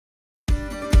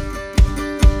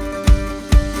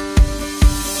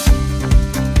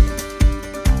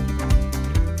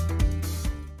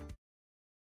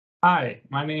Hi,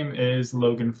 my name is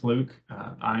Logan Fluke.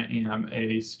 I am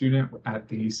a student at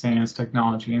the Science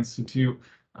Technology Institute,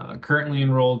 currently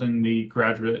enrolled in the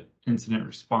Graduate Incident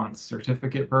Response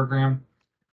Certificate Program.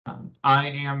 I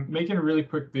am making a really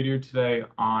quick video today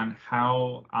on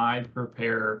how I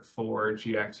prepare for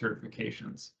GIAC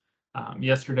certifications.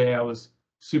 Yesterday, I was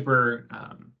super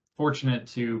fortunate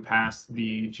to pass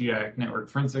the GIAC Network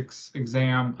Forensics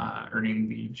exam, earning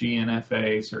the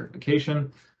GNFA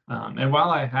certification. And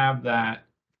while I have that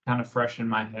kind of fresh in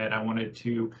my head, I wanted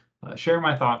to share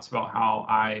my thoughts about how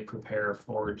I prepare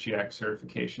for GIAC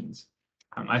certifications.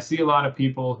 I see a lot of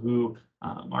people who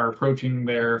are approaching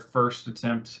their first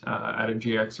attempt at a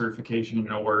GIAC certification,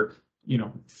 or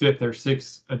fifth or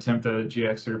sixth attempt at a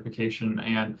GIAC certification,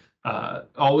 and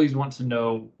always want to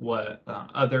know what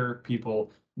other people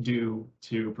do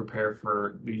to prepare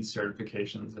for these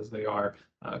certifications, as they are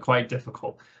quite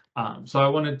difficult. So I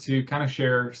wanted to kind of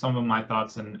share some of my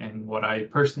thoughts and what I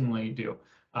personally do.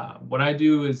 What I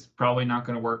do is probably not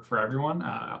going to work for everyone.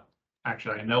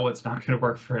 Actually, I know it's not going to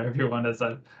work for everyone, as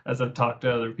I've talked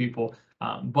to other people.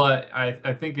 But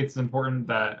I think it's important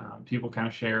that people kind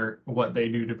of share what they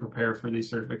do to prepare for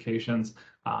these certifications,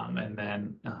 and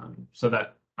then so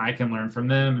that I can learn from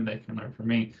them and they can learn from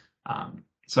me.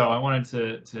 So I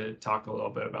wanted to talk a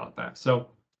little bit about that. So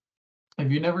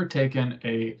if you've never taken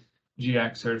a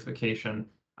GIAC certification,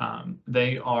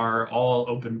 they are all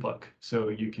open book. So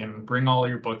you can bring all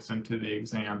your books into the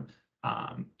exam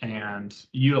and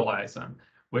utilize them,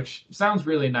 which sounds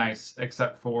really nice,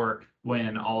 except for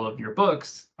when all of your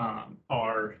books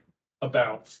are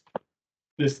about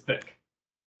this thick.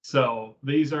 So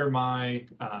these are my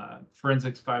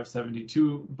Forensics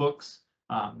 572 books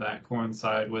that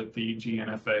coincide with the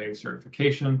GNFA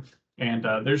certification. And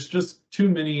there's just too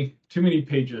many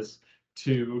pages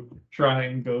to try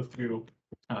and go through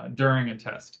during a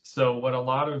test. So what a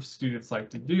lot of students like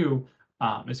to do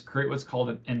is create what's called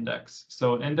an index.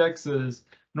 So an index is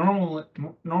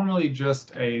normally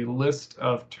just a list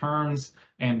of terms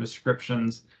and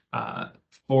descriptions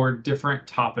for different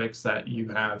topics that you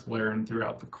have learned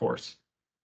throughout the course.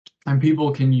 And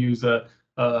people can use a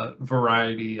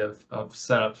variety of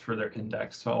setups for their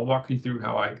index. So I'll walk you through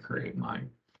how I create mine.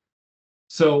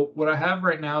 So what I have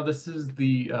right now, this is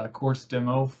the course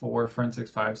demo for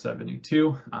Forensics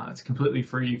 572. It's completely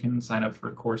free. You can sign up for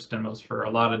course demos for a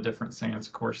lot of different science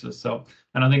courses. So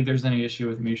I don't think there's any issue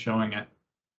with me showing it.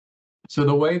 So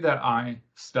the way that I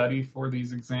study for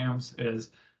these exams is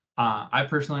I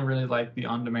personally really like the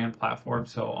on-demand platform.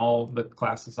 So all of the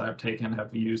classes I've taken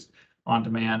have used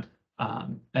on-demand.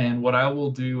 And what I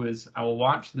will do is I will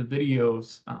watch the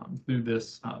videos through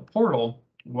this portal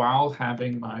while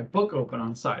having my book open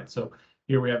on side. So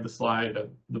here we have the slide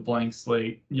of the blank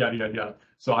slate, yada, yada, yada.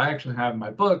 So I actually have my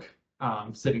book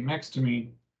sitting next to me,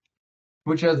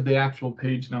 which has the actual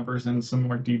page numbers and some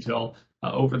more detail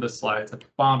over the slides at the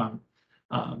bottom.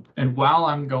 And while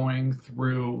I'm going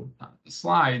through the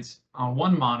slides on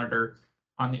one monitor,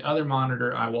 on the other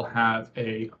monitor, I will have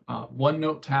a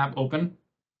OneNote tab open.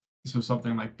 So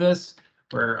something like this,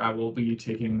 where I will be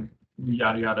taking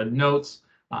yada yada notes,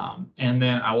 and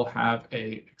then I will have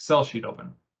a Excel sheet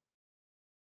open.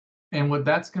 And what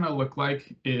that's going to look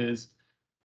like is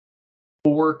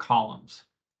 4 columns.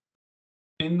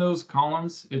 In those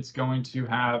columns, it's going to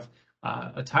have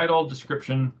a title,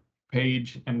 description,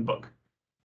 page, and book.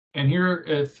 And here,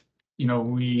 if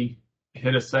we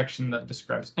hit a section that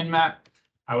describes InMap,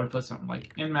 I would put something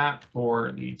like InMap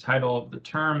for the title of the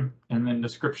term, and then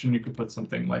description, you could put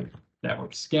something like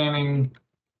network scanning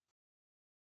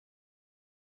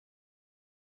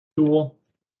tool,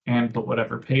 and put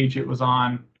whatever page it was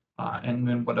on, and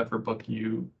then whatever book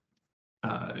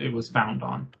it was found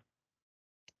on.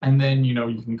 And then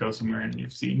you can go somewhere and you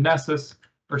see Nessus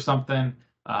or something,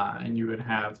 and you would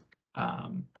have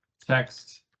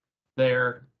text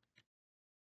there.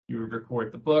 You would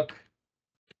record the book,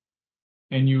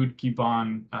 and you would keep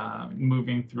on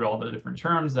moving through all the different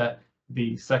terms that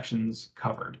the sections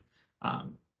covered.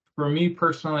 For me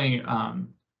personally,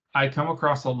 I come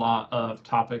across a lot of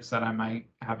topics that I might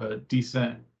have a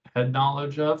decent head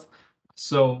knowledge of.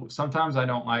 So sometimes I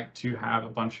don't like to have a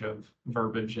bunch of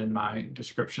verbiage in my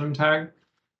description tag.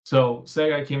 So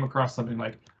say I came across something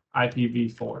like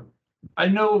IPv4. I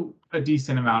know a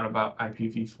decent amount about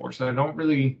IPv4, so I don't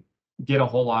really get a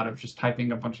whole lot of just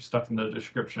typing a bunch of stuff in the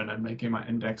description and making my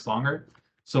index longer.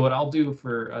 So what I'll do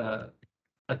for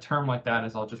a term like that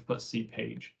is I'll just put C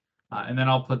page, and then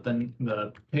I'll put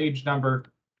the page number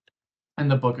and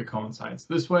the book it coincides.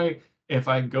 This way, if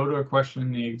I go to a question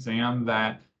in the exam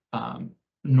that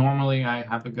normally I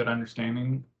have a good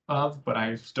understanding of, but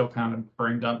I still kind of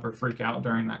brain dump or freak out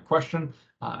during that question.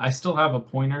 I still have a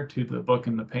pointer to the book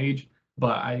and the page,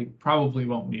 but I probably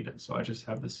won't need it. So I just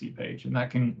have the C page, and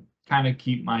that can kind of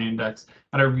keep my index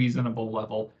at a reasonable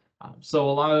level. So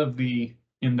a lot of the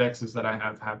indexes that I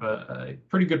have a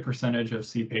pretty good percentage of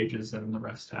C pages, and the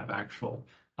rest have actual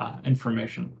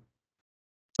information.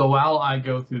 So while I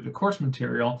go through the course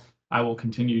material, I will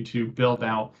continue to build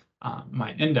out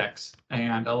my index.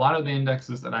 And a lot of the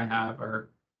indexes that I have are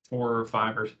 400 or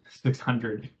 500 or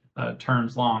 600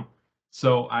 terms long.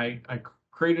 So I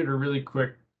created a really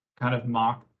quick kind of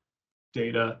mock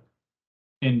data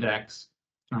index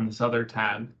on this other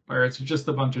tab, where it's just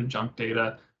a bunch of junk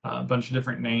data, a bunch of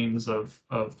different names of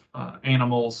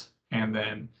animals, and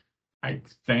then I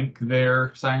think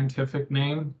their scientific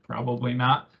name, probably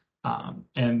not,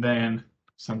 and then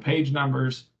some page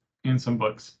numbers and some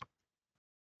books.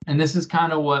 And this is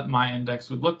kind of what my index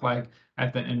would look like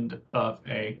at the end of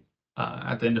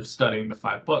studying the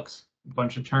 5 books. A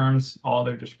bunch of terms, all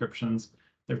their descriptions,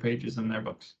 their pages, and their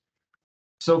books.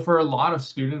 So for a lot of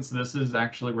students, this is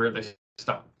actually where they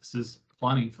stop. This is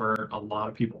plenty for a lot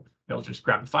of people. They'll just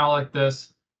grab a file like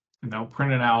this, and they'll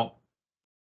print it out,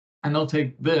 and they'll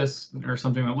take this or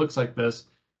something that looks like this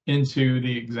into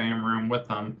the exam room with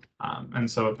them. And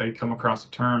so if they come across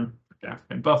a term like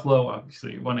African buffalo,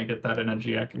 obviously you want to get that in a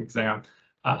GIAC exam,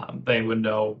 they would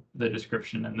know the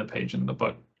description and the page in the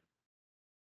book.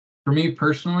 For me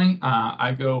personally,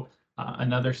 I go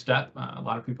another step. A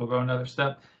lot of people go another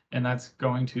step, and that's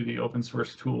going to the open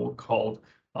source tool called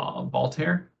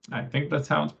Voltaire. I think that's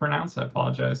how it's pronounced. I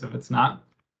apologize if it's not.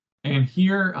 And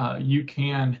here you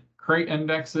can create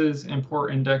indexes,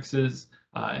 import indexes,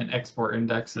 and export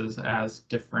indexes as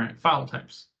different file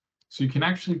types. So you can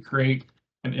actually create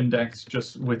an index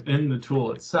just within the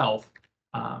tool itself.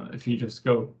 If you just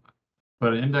go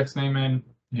put an index name in,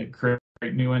 hit create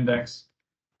new index,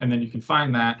 and then you can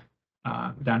find that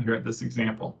down here at this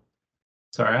example.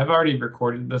 Sorry, I've already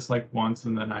recorded this like once,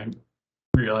 and then I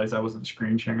realized I wasn't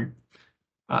screen sharing.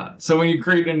 So when you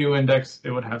create a new index,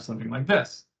 it would have something like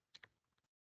this.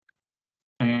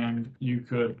 And you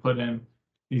could put in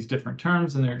these different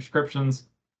terms and their descriptions,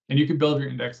 and you could build your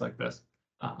index like this.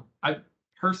 I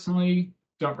personally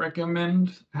don't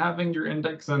recommend having your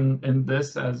index in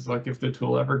this, as like if the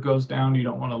tool ever goes down, you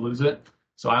don't want to lose it.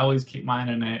 So I always keep mine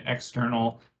in an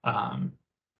external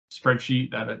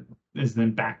spreadsheet that is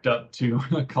then backed up to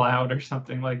a cloud or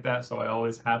something like that. So I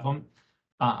always have them.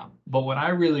 But what I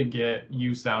really get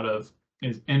use out of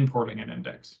is importing an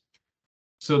index.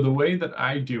 So the way that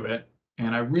I do it,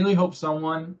 and I really hope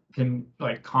someone can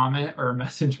like comment or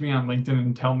message me on LinkedIn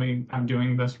and tell me I'm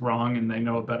doing this wrong and they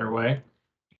know a better way.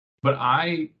 But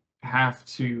I have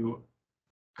to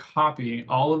copy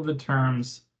all of the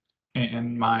terms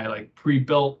in my like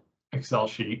pre-built Excel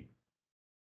sheet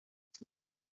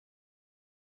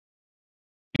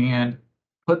and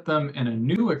put them in a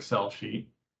new Excel sheet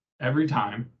every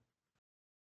time.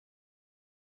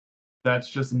 That's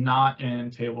just not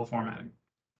in table formatting.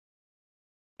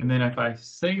 And then if I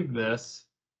save this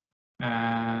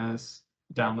as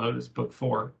download as book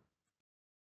 4,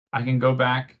 I can go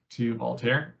back to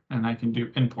Voltaire and I can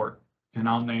do import, and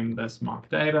I'll name this mock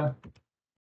data.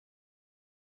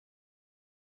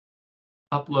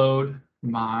 Upload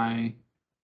my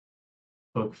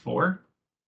book 4.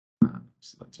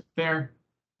 So that's it there.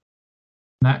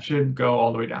 And that should go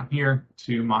all the way down here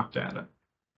to mock data.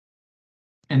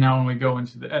 And now when we go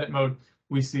into the edit mode,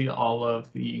 we see all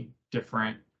of the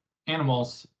different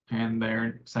animals and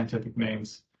their scientific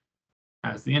names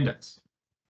as the index.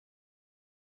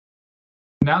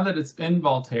 Now that it's in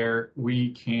Voltaire,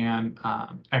 we can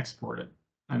export it,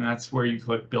 and that's where you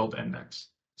click Build Index.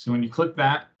 So when you click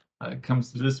that, it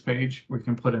comes to this page. We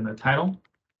can put in the title.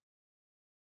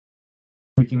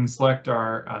 We can select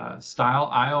our style.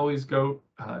 I always go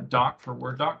doc for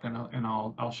Word doc, and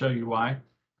I'll show you why.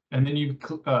 And then you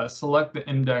select the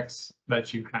index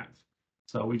that you have.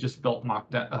 So we just built mock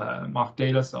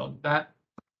data, so that,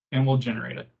 and we'll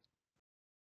generate it.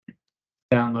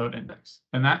 Download index,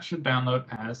 and that should download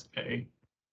as a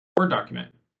Word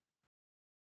document.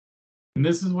 And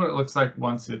this is what it looks like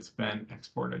once it's been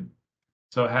exported.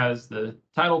 So it has the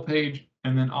title page,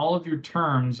 and then all of your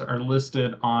terms are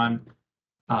listed on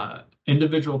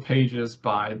individual pages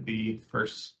by the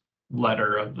first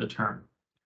letter of the term.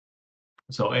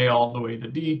 So A all the way to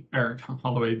D, or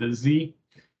all the way to Z.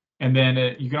 And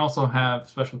then you can also have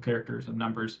special characters and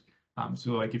numbers.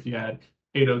 So like if you had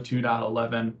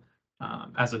 802.11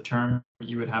 as a term,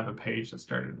 you would have a page that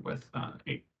started with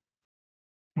 8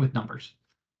 with numbers.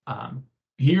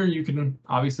 Here you can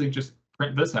obviously just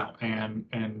print this out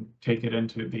and take it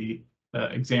into the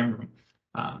exam room.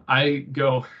 I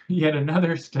go yet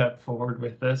another step forward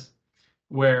with this,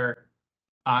 where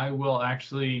I will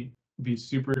actually be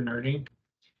super nerdy.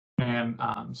 And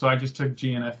so I just took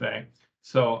GNFA.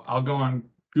 So I'll go on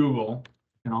Google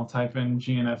and I'll type in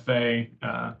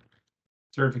GNFA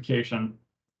certification.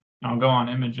 I'll go on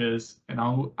images and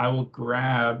I will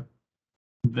grab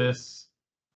this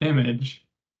image,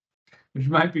 which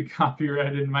might be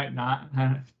copyrighted, might not.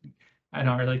 I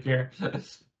don't really care.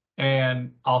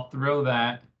 And I'll throw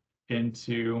that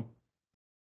into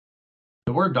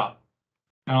the Word doc.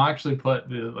 And I'll actually put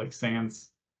the like Sans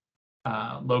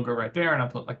logo right there, and I'll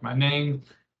put like my name.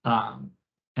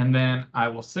 And then I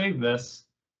will save this.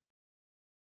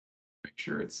 Make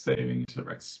sure it's saving to the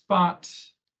right spot.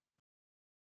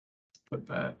 Put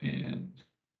that in.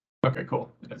 Okay,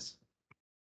 cool. It is.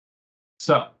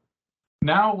 So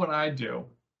now what I do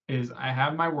is I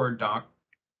have my Word doc.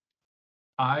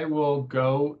 I will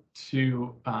go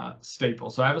to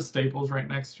Staples. So I have a Staples right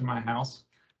next to my house,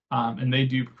 and they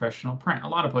do professional print. A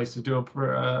lot of places do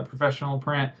a professional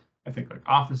print. I think like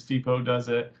Office Depot does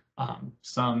it.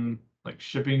 Some like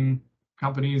shipping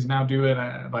companies now do it,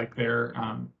 like their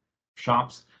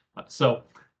shops. So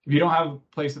if you don't have a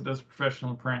place that does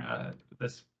professional print,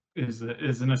 this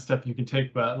isn't a step you can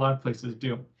take, but a lot of places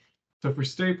do. So for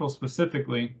Staples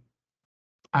specifically,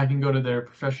 I can go to their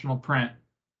professional print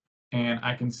and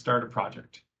I can start a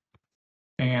project.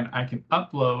 And I can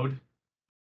upload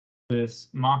this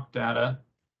mock data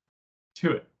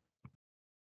to it.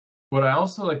 What I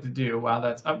also like to do while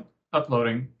that's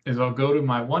uploading is I'll go to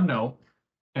my OneNote,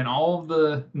 and all of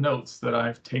the notes that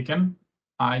I've taken,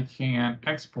 I can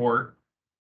export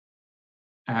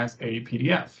as a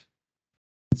PDF.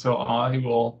 So I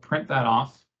will print that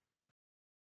off,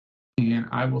 and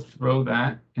I will throw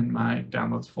that in my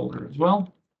downloads folder as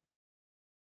well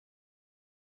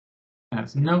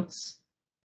as notes.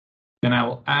 Then I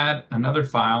will add another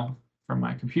file from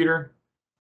my computer,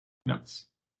 notes.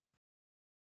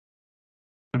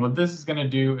 And what this is going to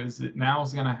do is it now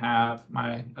is going to have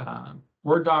my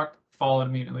Word doc followed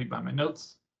immediately by my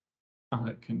notes. I'll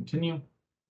hit continue.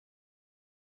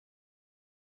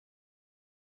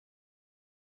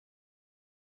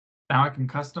 Now I can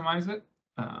customize it.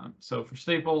 So for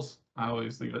Staples, I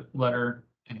always leave it letter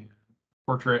and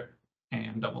portrait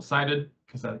and double-sided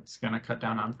because that's going to cut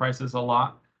down on prices a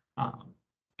lot.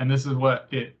 And this is what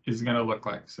it is going to look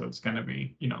like. So it's going to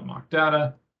be, mock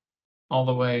data all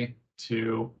the way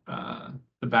to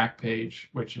the back page,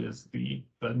 which is the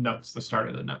notes, the start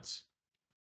of the notes.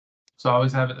 So I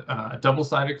always have it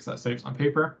double-sided because that saves on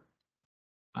paper.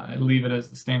 I leave it as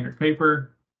the standard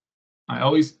paper. I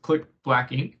always click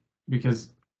black ink because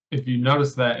if you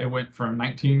notice that it went from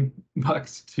 19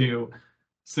 bucks to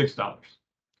 $6.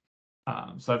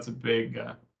 So that's a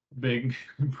big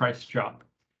price drop.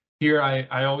 Here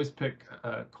I always pick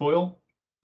coil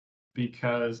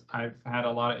because I've had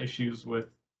a lot of issues with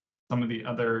some of the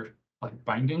other like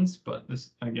bindings, but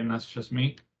this, again, that's just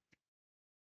me.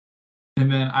 And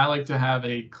then I like to have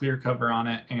a clear cover on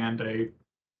it and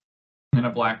a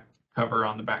black cover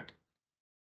on the back.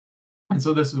 And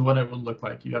so this is what it would look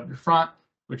like. You have your front,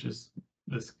 which is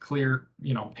this clear,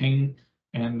 pane,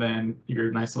 and then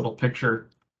your nice little picture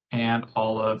and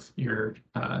all of your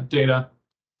data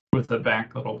with the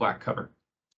back little black cover.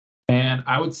 And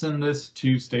I would send this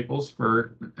to Staples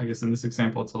for, I guess in this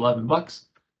example, it's 11 bucks.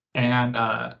 And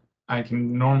I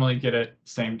can normally get it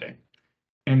same day.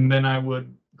 And then I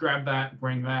would grab that,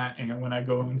 bring that, and when I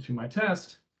go into my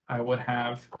test, I would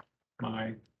have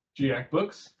my GIAC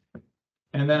books,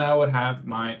 and then I would have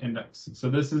my index. So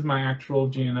this is my actual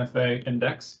GNFA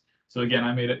index. So again,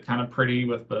 I made it kind of pretty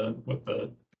with the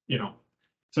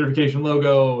certification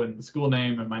logo and the school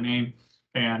name and my name,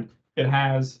 and it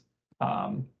has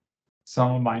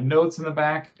some of my notes in the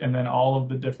back, and then all of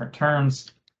the different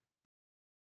terms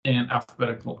in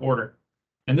alphabetical order.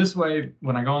 And this way,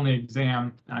 when I go on the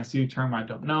exam and I see a term I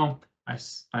don't know,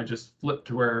 I just flip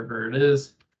to wherever it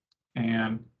is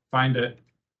and find it,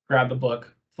 grab the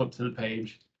book, flip to the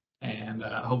page, and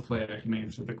hopefully I can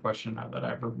answer the question now that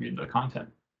I've reviewed the content.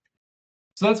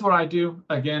 So that's what I do.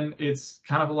 Again, it's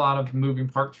kind of a lot of moving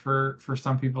parts for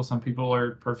some people. Some people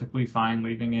are perfectly fine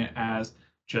leaving it as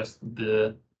just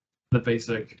the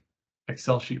basic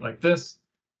Excel sheet like this.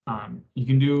 You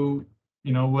can do,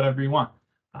 whatever you want.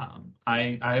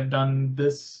 I have done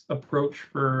this approach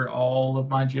for all of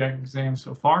my GIAC exams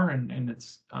so far, and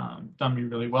it's done me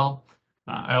really well.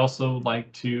 I also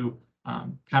like to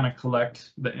kind of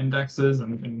collect the indexes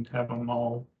and have them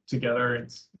all together.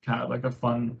 It's kind of like a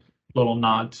fun little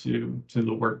nod to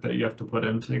the work that you have to put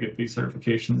in to get these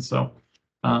certifications. So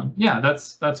yeah,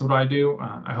 that's what I do.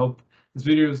 I hope this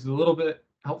video is a little bit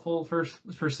helpful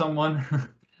for someone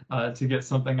to get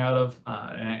something out of,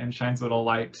 and shines a little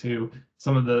light to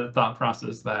some of the thought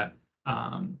process that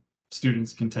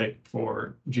students can take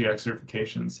for GIAC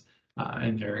certifications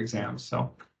in their exams.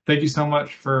 So thank you so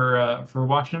much for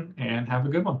watching, and have a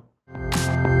good one.